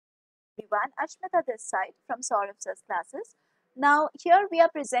Everyone, Ashmita this side from Sourav Sir Classes. Now, here we are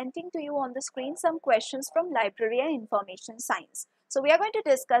presenting to you on the screen some questions from Library and Information Science. So, we are going to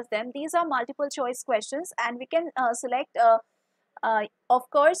discuss them. These are multiple choice questions, and we can select, of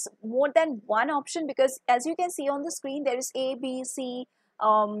course, more than one option, because as you can see on the screen, there is A, B, C,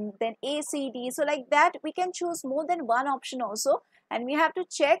 then A, C, D. So, like that, we can choose more than one option also, and we have to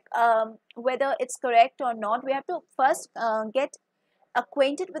check whether it's correct or not. We have to first get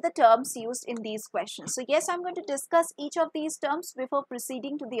acquainted with the terms used in these questions. So yes, I'm going to discuss each of these terms before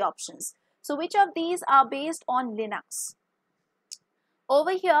proceeding to the options. So which of these are based on Linux?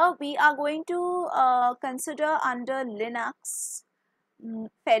 Over here, we are going to consider under Linux,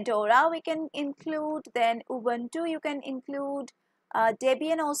 Fedora we can include, then Ubuntu you can include,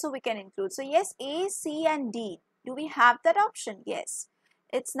 Debian also we can include. So yes, A, C and D. Do we have that option? Yes.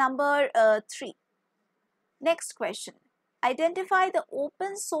 It's number 3. Next question. Identify the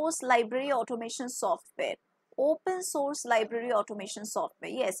open source library automation software. Open source library automation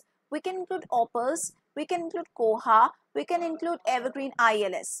software. Yes, we can include Opus, we can include Koha, we can include Evergreen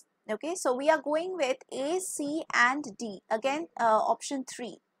ILS. Okay, so we are going with A, C and D. Again, option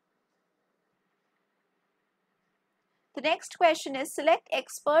 3. The next question is select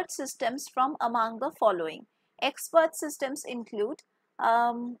expert systems from among the following. Expert systems include,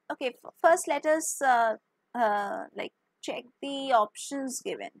 okay, first let us like check the options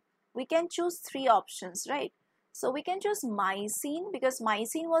given. We can choose 3 options, right? So we can choose Mycene, because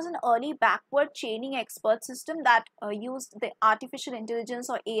Mycene was an early backward chaining expert system that used the artificial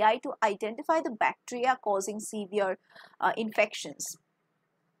intelligence or AI to identify the bacteria causing severe infections.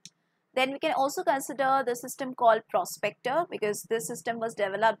 Then we can also consider the system called Prospector, because this system was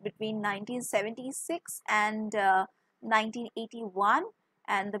developed between 1976 and 1981,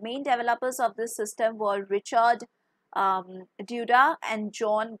 and the main developers of this system were Richard Duda and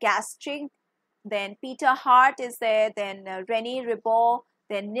John Gastric. Then Peter Hart is there, then René Ribot,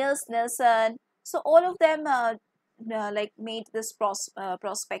 then Niels Nelson. So all of them like made this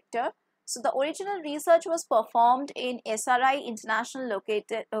Prospector. So the original research was performed in SRI International,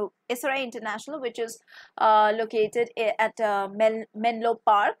 which is located at Menlo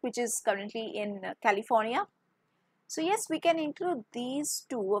Park, which is currently in California. So yes, we can include these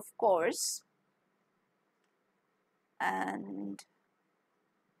 2, of course, and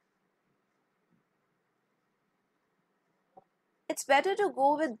it's better to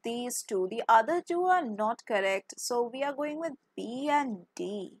go with these 2. The other 2 are not correct, so we are going with B and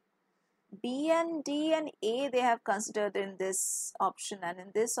D. B and D and A they have considered in this option and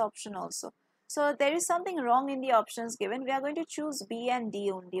in this option also. So there is something wrong in the options given. We are going to choose B and D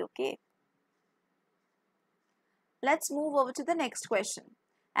only, okay? Let's move over to the next question.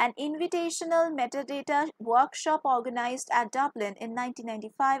 An invitational metadata workshop organized at Dublin in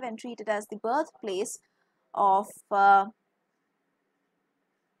 1995 and treated as the birthplace of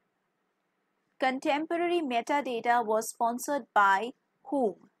contemporary metadata was sponsored by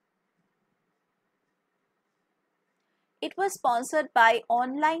whom? It was sponsored by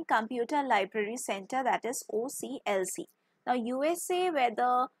Online Computer Library Center, that is OCLC. Now, USA, where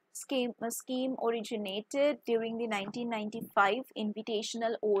the scheme originated during the 1995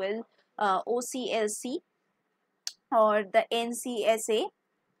 Invitational OCLC or the NCSA.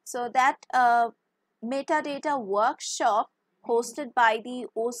 So that metadata workshop hosted by the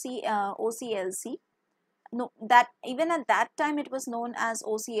OCLC. No, that even at that time it was known as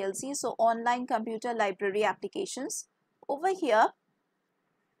OCLC, so Online Computer Library Applications. Over here,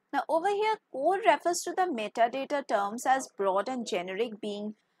 code refers to the metadata terms as broad and generic,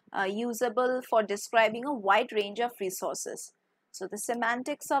 being usable for describing a wide range of resources. So the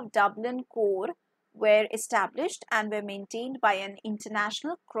semantics of Dublin core were established and were maintained by an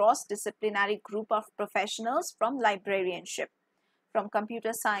international cross-disciplinary group of professionals from librarianship, from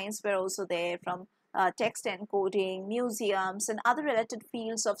computer science were also there, from text encoding, museums, and other related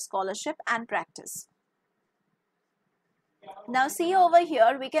fields of scholarship and practice. Now see over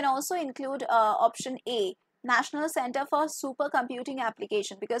here, we can also include option A, National Center for Supercomputing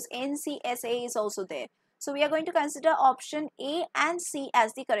Application, because NCSA is also there. So we are going to consider option A and C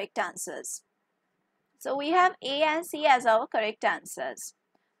as the correct answers. So we have A and C as our correct answers.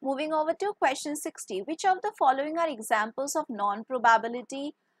 Moving over to question 60. Which of the following are examples of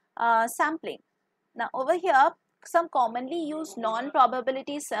non-probability sampling? Now over here, some commonly used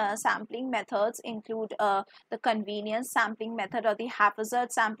non-probability sampling methods include the convenience sampling method or the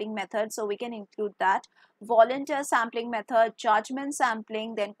haphazard sampling method. So we can include that. Volunteer sampling method, judgment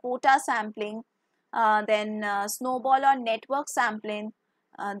sampling, then quota sampling, then snowball or network sampling,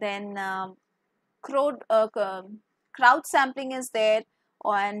 then crowd sampling is there,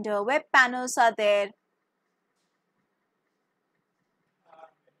 and web panels are there.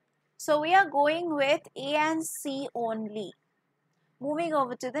 So we are going with A and C only. Moving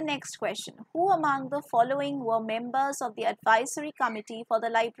over to the next question. Who among the following were members of the advisory committee for the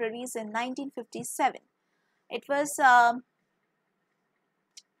libraries in 1957? It was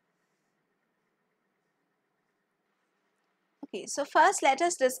okay. So first, let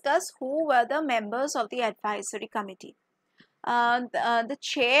us discuss who were the members of the advisory committee. The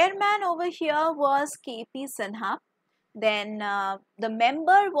chairman over here was K.P. Sinha. Then the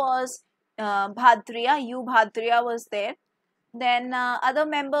member was Bhadria. U. Bhadria was there. Then other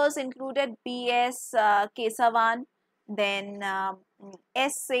members included B.S. Kesavan. Then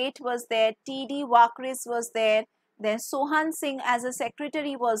S. Seth was there. T.D. Wakris was there. Then Sohan Singh as a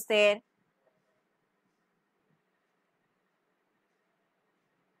secretary was there.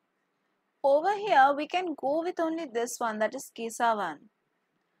 Over here, we can go with only this one, that is Kesavan.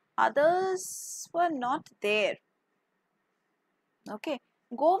 Others were not there. Okay,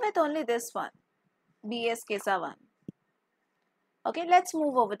 go with only this one, B.S. Kesavan. Okay, let's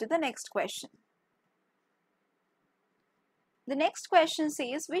move over to the next question. The next question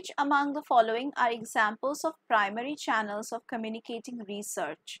says, which among the following are examples of primary channels of communicating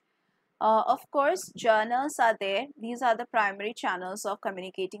research? Of course, journals are there. These are the primary channels of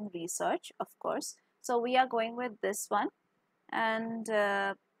communicating research, of course. So we are going with this one. And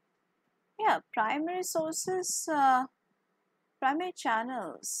yeah, primary sources, primary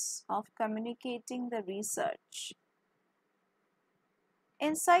channels of communicating the research.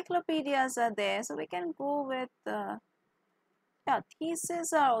 Encyclopedias are there, so we can go with yeah,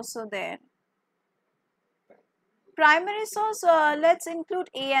 theses are also there. Primary source, let's include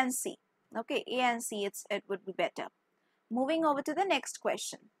A and C. Okay, A and C, it would be better. Moving over to the next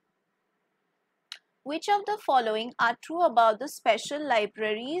question. Which of the following are true about the Special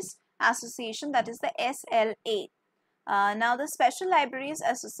Libraries Association, that is the SLA? Now, the Special Libraries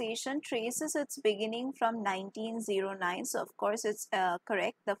Association traces its beginning from 1909. So, of course, it's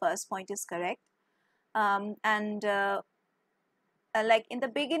correct. The first point is correct. Like in the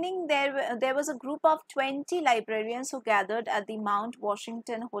beginning, there was a group of 20 librarians who gathered at the Mount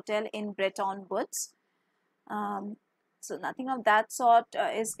Washington Hotel in Bretton Woods. So, nothing of that sort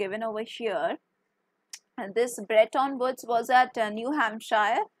is given over here. And this Bretton Woods was at New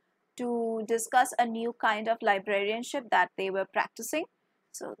Hampshire to discuss a new kind of librarianship that they were practicing.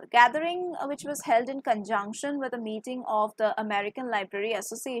 So the gathering, which was held in conjunction with a meeting of the American Library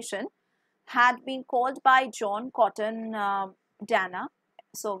Association, had been called by John Cotton Dana.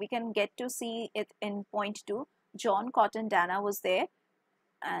 So we can get to see it in point 2. John Cotton Dana was there,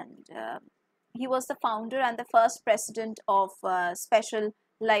 and he was the founder and the first president of Special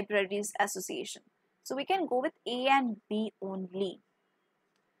Libraries Association. So we can go with A and B only.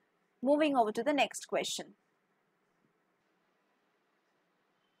 Moving over to the next question.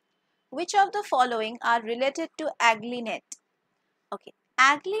 Which of the following are related to AgliNet? Okay,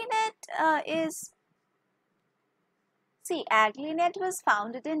 AgliNet AgliNet was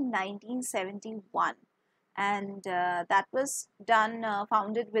founded in 1971, and that was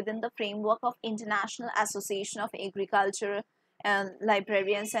founded within the framework of International Association of Agriculture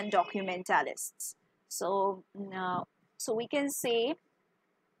Librarians and Documentalists. So we can say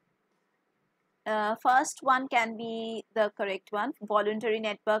first one can be the correct one, voluntary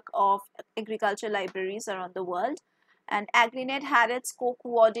network of agriculture libraries around the world. And AgliNet had its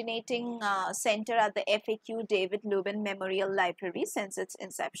co-coordinating center at the FAQ David Lubin Memorial Library since its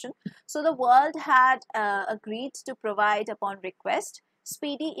inception. So the world had agreed to provide upon request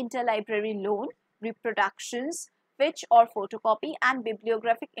speedy interlibrary loan, reproductions, fetch or photocopy and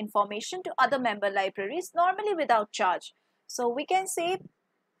bibliographic information to other member libraries, normally without charge. So we can say,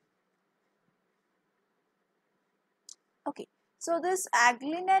 okay, so this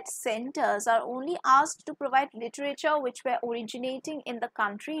AgliNet centers are only asked to provide literature which were originating in the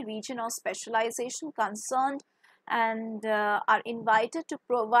country, region or specialization concerned, and are invited to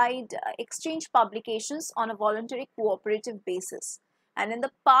provide exchange publications on a voluntary cooperative basis. And in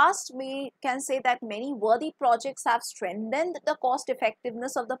the past, we can say that many worthy projects have strengthened the cost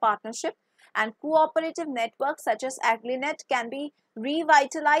effectiveness of the partnership, and cooperative networks such as AgliNet can be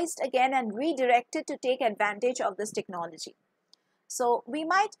revitalized again and redirected to take advantage of this technology. So we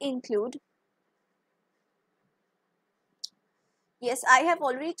might include, yes, I have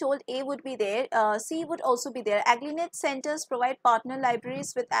already told A would be there, C would also be there. AgliNet centers provide partner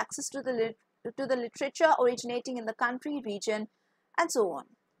libraries with access to the literature originating in the country, region, and so on.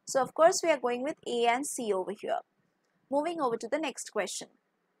 So of course we are going with A and C over here. Moving over to the next question.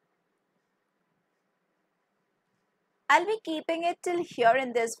 I'll be keeping it till here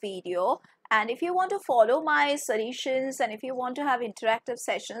in this video. And if you want to follow my solutions and if you want to have interactive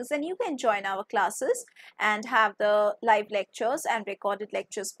sessions, then you can join our classes and have the live lectures and recorded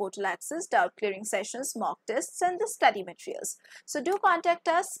lectures portal access, doubt clearing sessions, mock tests, and the study materials. So do contact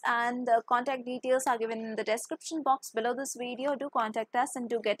us, and the contact details are given in the description box below this video. Do contact us and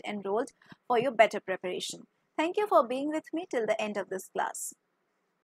do get enrolled for your better preparation. Thank you for being with me till the end of this class.